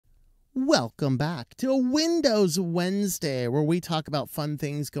Welcome back to a Windows Wednesday, where we talk about fun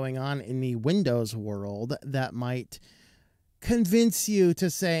things going on in the Windows world that might convince you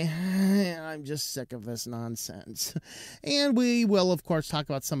to say, I'm just sick of this nonsense. And we will, of course, talk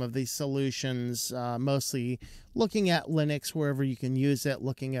about some of these solutions, mostly looking at Linux wherever you can use it,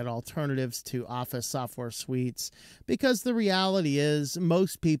 looking at alternatives to Office software suites, because the reality is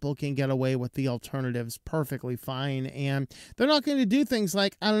most people can get away with the alternatives perfectly fine, and they're not going to do things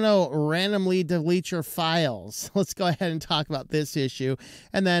like, I don't know, randomly delete your files. Let's go ahead and talk about this issue,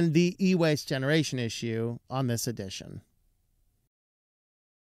 and then the eWaste generation issue on this edition.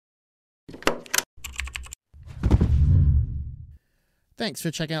 Thanks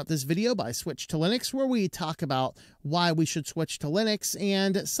for checking out this video by Switch to Linux, where we talk about why we should switch to Linux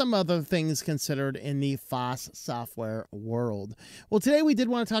and some other things considered in the FOSS software world. Well, today we did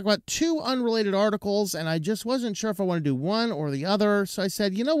want to talk about two unrelated articles, and I just wasn't sure if I want to do one or the other. So I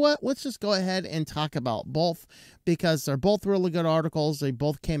said, you know what, let's just go ahead and talk about both, because they're both really good articles. They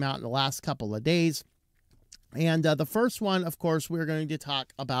both came out in the last couple of days. And the first one, of course, we're going to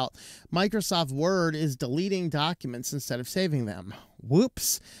talk about Microsoft Word is deleting documents instead of saving them.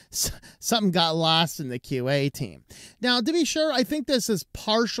 Whoops. Something got lost in the QA team. Now, to be sure, I think this is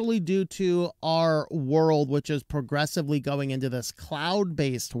partially due to our world, which is progressively going into this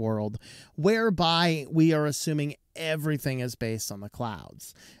cloud-based world, whereby we are assuming everything is based on the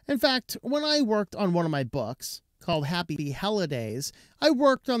clouds. In fact, when I worked on one of my books, called Happy Holidays, I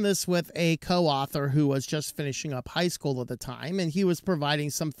worked on this with a co-author who was just finishing up high school at the time, and he was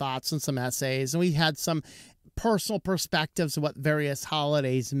providing some thoughts and some essays, and we had some personal perspectives of what various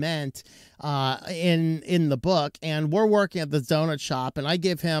holidays meant in the book. And we're working at the donut shop, and I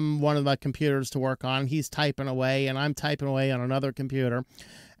give him one of the computers to work on. He's typing away, and I'm typing away on another computer.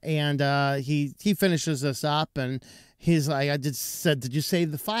 And he finishes this up, and he's like, I just said, did you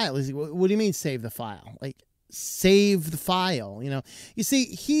save the file? He's like, what do you mean save the file? Like, save the file. You see,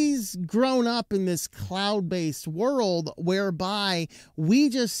 he's grown up in this cloud-based world whereby we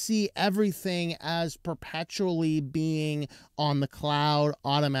just see everything as perpetually being on the cloud,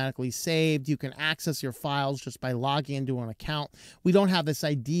 automatically saved. You can access your files just by logging into an account. We don't have this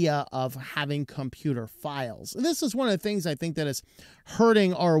idea of having computer files. And this is one of the things I think that is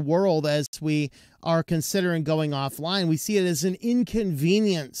hurting our world as we are considering going offline. We see it as an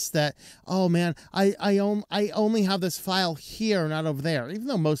inconvenience that, oh man, I only have this file here, not over there. Even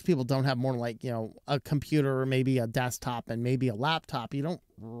though most people don't have more like, a computer or maybe a desktop and maybe a laptop, you don't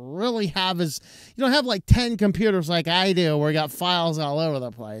really have you don't have like 10 computers like I do where you got files all over the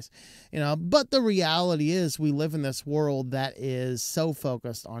place, but the reality is we live in this world that is so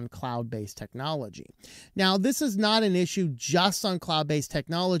focused on cloud-based technology. Now, this is not an issue just on cloud-based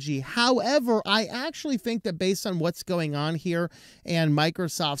technology. However, I actually think that based on what's going on here and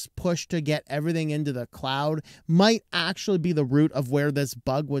Microsoft's push to get everything into the cloud might actually be the root of where this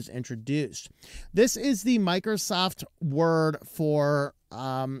bug was introduced. This is the Microsoft Word for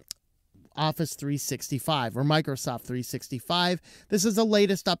Office 365 or Microsoft 365. This is the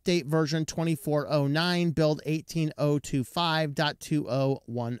latest update, version 2409, build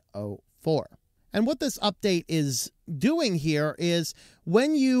 18025.20104. And what this update is doing here is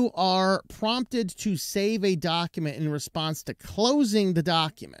when you are prompted to save a document in response to closing the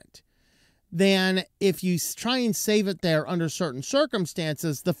document, then if you try and save it there under certain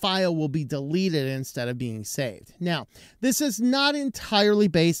circumstances, the file will be deleted instead of being saved. Now, this is not entirely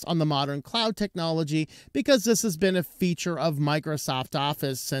based on the modern cloud technology, because this has been a feature of Microsoft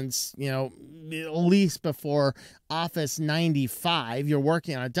Office since, at least before Office 95. You're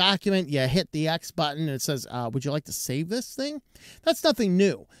working on a document, you hit the X button, and it says, would you like to save this thing? That's nothing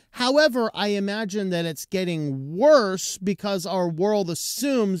new. However, I imagine that it's getting worse because our world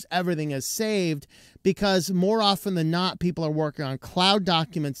assumes everything is saved, because more often than not, people are working on cloud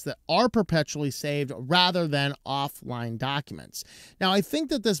documents that are perpetually saved rather than offline documents. Now, I think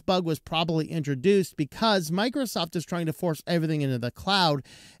that this bug was probably introduced because Microsoft is trying to force everything into the cloud,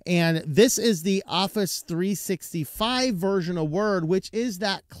 and this is the Office 365 version of Word, which is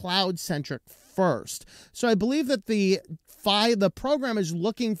that cloud-centric first. So I believe that the program is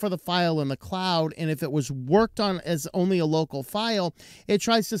looking for the file in the cloud, and if it was worked on as only a local file, it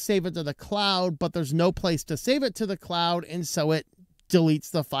tries to save it to the cloud, but there's no place to save it to the cloud, and so it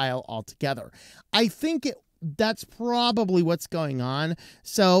deletes the file altogether. I think that's probably what's going on,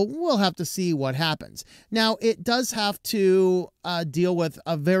 so we'll have to see what happens. Now, it does have to deal with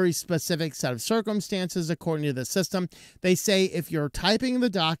a very specific set of circumstances according to the system. They say if you're typing the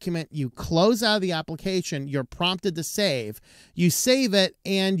document, you close out of the application, you're prompted to save, you save it,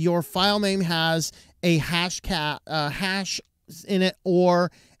 and your file name has a hash in it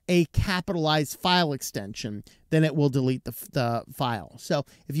or a capitalized file extension, then it will delete the file. So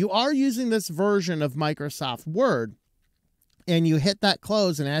if you are using this version of Microsoft Word and you hit that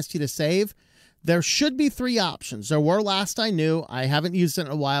close and ask you to save, there should be 3 options. There were last I knew. I haven't used it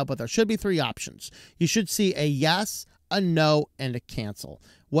in a while, but there should be 3 options. You should see a yes, a no, and a cancel.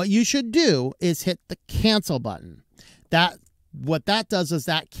 What you should do is hit the cancel button. What that does is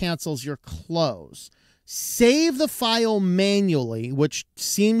that cancels your close. Save the file manually, which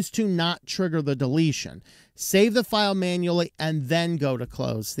seems to not trigger the deletion. Save the file manually and then go to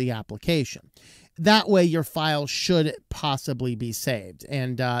close the application. That way your file should possibly be saved.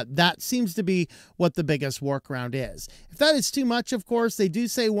 And that seems to be what the biggest workaround is. If that is too much, of course, they do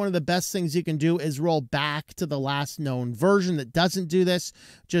say one of the best things you can do is roll back to the last known version that doesn't do this,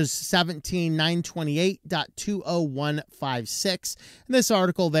 which is 17.928.20156. And this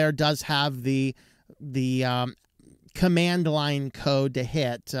article there does have the command line code to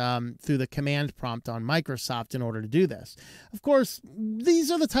hit through the command prompt on Microsoft in order to do this. Of course,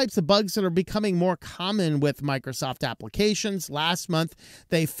 these are the types of bugs that are becoming more common with Microsoft applications. Last month,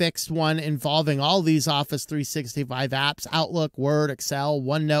 they fixed one involving all these Office 365 apps, Outlook, Word, Excel,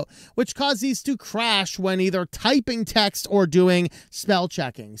 OneNote, which caused these to crash when either typing text or doing spell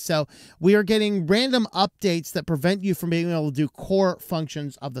checking. So we are getting random updates that prevent you from being able to do core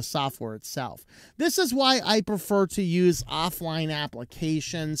functions of the software itself. This is why I prefer to use offline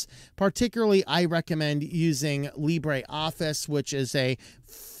applications. Particularly, I recommend using LibreOffice, which is a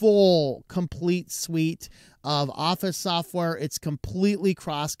full, complete suite of Office software. It's completely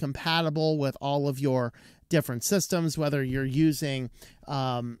cross-compatible with all of your different systems, whether you're using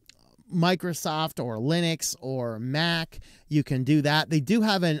Microsoft or Linux or Mac. You can do that. They do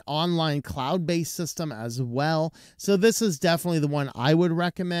have an online cloud-based system as well. So this is definitely the one I would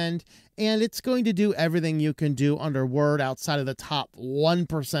recommend. And it's going to do everything you can do under Word outside of the top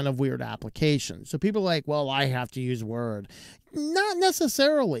 1% of weird applications. So people are like, well, I have to use Word. Not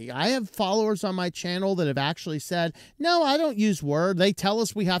necessarily. I have followers on my channel that have actually said, no, I don't use Word. They tell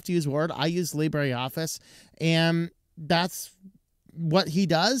us we have to use Word. I use LibreOffice. And that's what he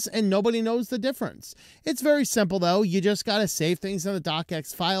does, and nobody knows the difference. It's very simple, though. You just got to save things in the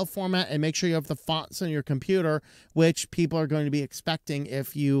docx file format and make sure you have the fonts on your computer, which people are going to be expecting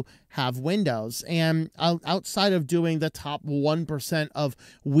if you have Windows. And outside of doing the top 1% of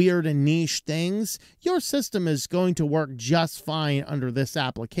weird and niche things, your system is going to work just fine under this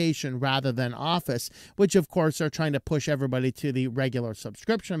application rather than Office, which of course are trying to push everybody to the regular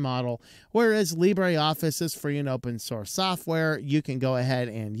subscription model, whereas LibreOffice is free and open source software. You can go ahead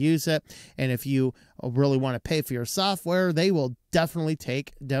and use it, and if you really want to pay for your software, they will definitely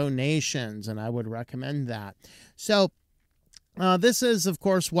take donations, and I would recommend that. So this is, of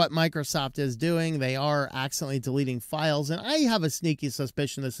course, what Microsoft is doing. They are accidentally deleting files, and I have a sneaky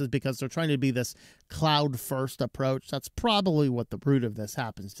suspicion this is because they're trying to be this cloud-first approach. That's probably what the root of this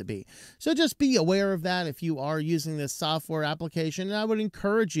happens to be. So just be aware of that if you are using this software application, and I would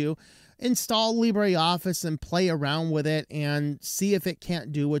encourage you, install LibreOffice and play around with it and see if it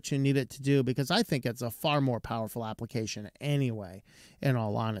can't do what you need it to do, because I think it's a far more powerful application anyway, in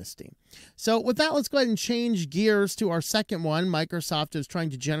all honesty. So with that, let's go ahead and change gears to our second one. Microsoft is trying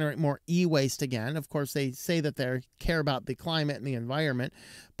to generate more e-waste again. Of course, they say that they care about the climate and the environment,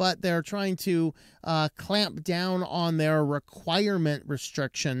 but they're trying to clamp down on their requirement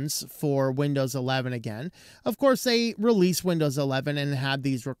restrictions for Windows 11 again. Of course, they released Windows 11 and had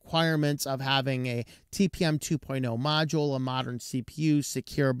these requirements of having a TPM 2.0 module, a modern CPU,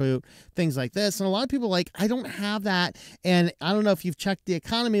 secure boot, things like this. And a lot of people are like, I don't have that. And I don't know if you've checked the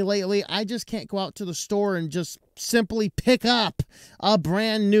economy lately. I just can't go out to the store and just simply pick up a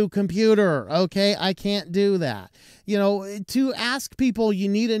brand new computer. Okay, I can't do that. You know, to ask people you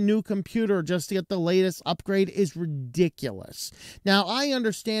need a new computer just to get the latest upgrade is ridiculous. Now, I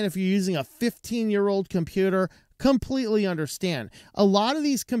understand if you're using a 15-year-old computer, completely understand. A lot of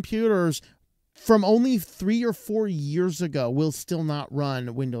these computers from only 3 or 4 years ago will still not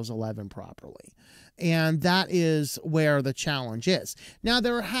run Windows 11 properly. And that is where the challenge is. Now,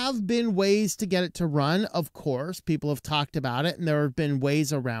 there have been ways to get it to run, of course. People have talked about it, and there have been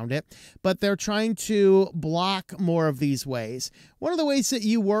ways around it. But they're trying to block more of these ways. One of the ways that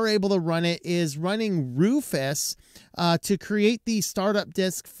you were able to run it is running Rufus to create the startup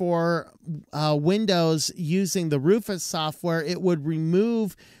disk for Windows using the Rufus software. It would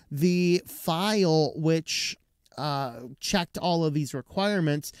remove the file which checked all of these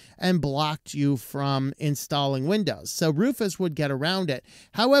requirements and blocked you from installing Windows. So Rufus would get around it.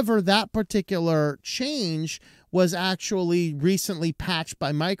 However, that particular change was actually recently patched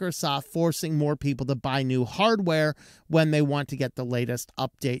by Microsoft, forcing more people to buy new hardware when they want to get the latest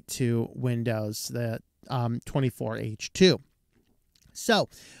update to Windows, the 24H2. So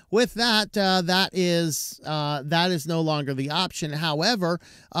with that, that is no longer the option. However,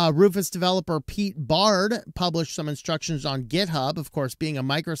 Rufus developer Pete Bard published some instructions on GitHub. Of course, being a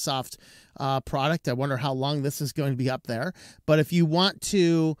Microsoft product, I wonder how long this is going to be up there. But if you want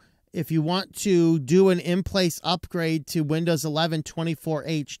to do an in-place upgrade to Windows 11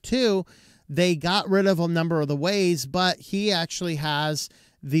 24H2, they got rid of a number of the ways, but he actually has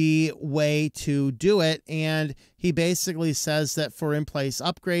the way to do it. And he basically says that for in-place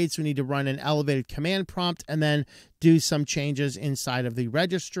upgrades, we need to run an elevated command prompt and then do some changes inside of the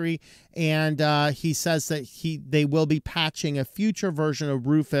registry. And he says that they will be patching a future version of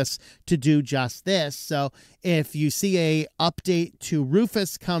Rufus to do just this. So if you see a update to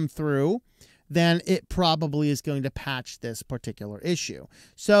Rufus come through, then it probably is going to patch this particular issue.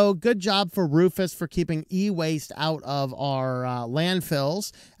 So good job for Rufus for keeping eWaste out of our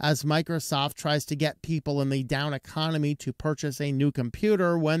landfills as Microsoft tries to get people in the down economy to purchase a new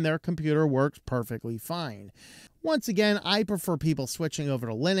computer when their computer works perfectly fine. Once again, I prefer people switching over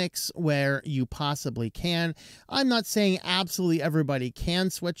to Linux where you possibly can. I'm not saying absolutely everybody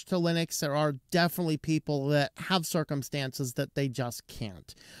can switch to Linux. There are definitely people that have circumstances that they just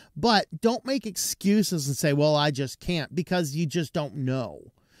can't. But don't make excuses and say, well, I just can't, because you just don't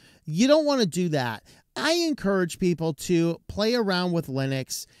know. You don't want to do that. I encourage people to play around with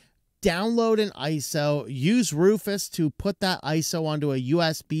Linux, download an ISO, use Rufus to put that ISO onto a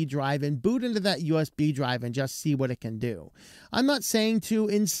USB drive and boot into that USB drive and just see what it can do. I'm not saying to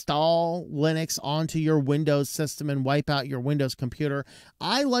install Linux onto your Windows system and wipe out your Windows computer.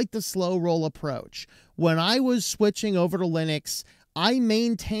 I like the slow roll approach. When I was switching over to Linux, I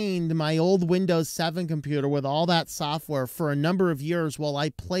maintained my old Windows 7 computer with all that software for a number of years while I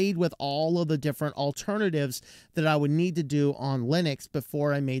played with all of the different alternatives that I would need to do on Linux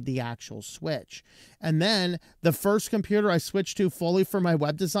before I made the actual switch. And then the first computer I switched to fully for my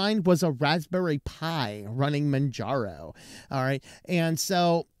web design was a Raspberry Pi running Manjaro. All right. And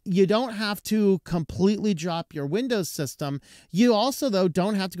so you don't have to completely drop your Windows system. You also, though,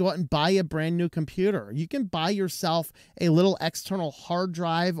 don't have to go out and buy a brand new computer. You can buy yourself a little external hard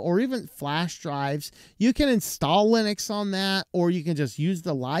drive or even flash drives. You can install Linux on that, or you can just use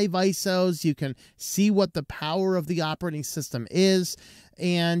the live ISOs. You can see what the power of the operating system is.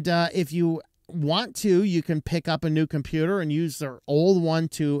 And if you want to, you can pick up a new computer and use their old one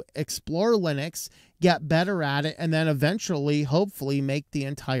to explore Linux, get better at it, and then eventually, hopefully, make the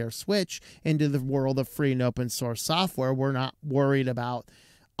entire switch into the world of free and open source software. We're not worried about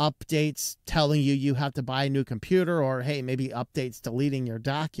updates telling you have to buy a new computer, or hey, maybe updates deleting your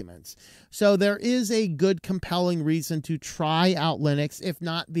documents. So there is a good, compelling reason to try out Linux, if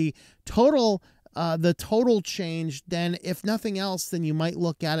not the total change. Then if nothing else, then you might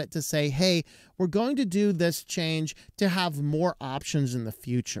look at it to say, hey, we're going to do this change to have more options in the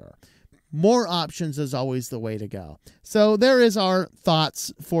future. More options is always the way to go. So there is our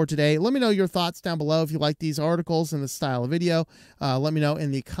thoughts for today. Let me know your thoughts down below. If you like these articles and this style of video, let me know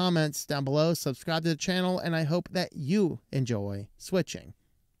in the comments down below. Subscribe to the channel, and I hope that you enjoy switching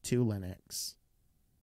to Linux.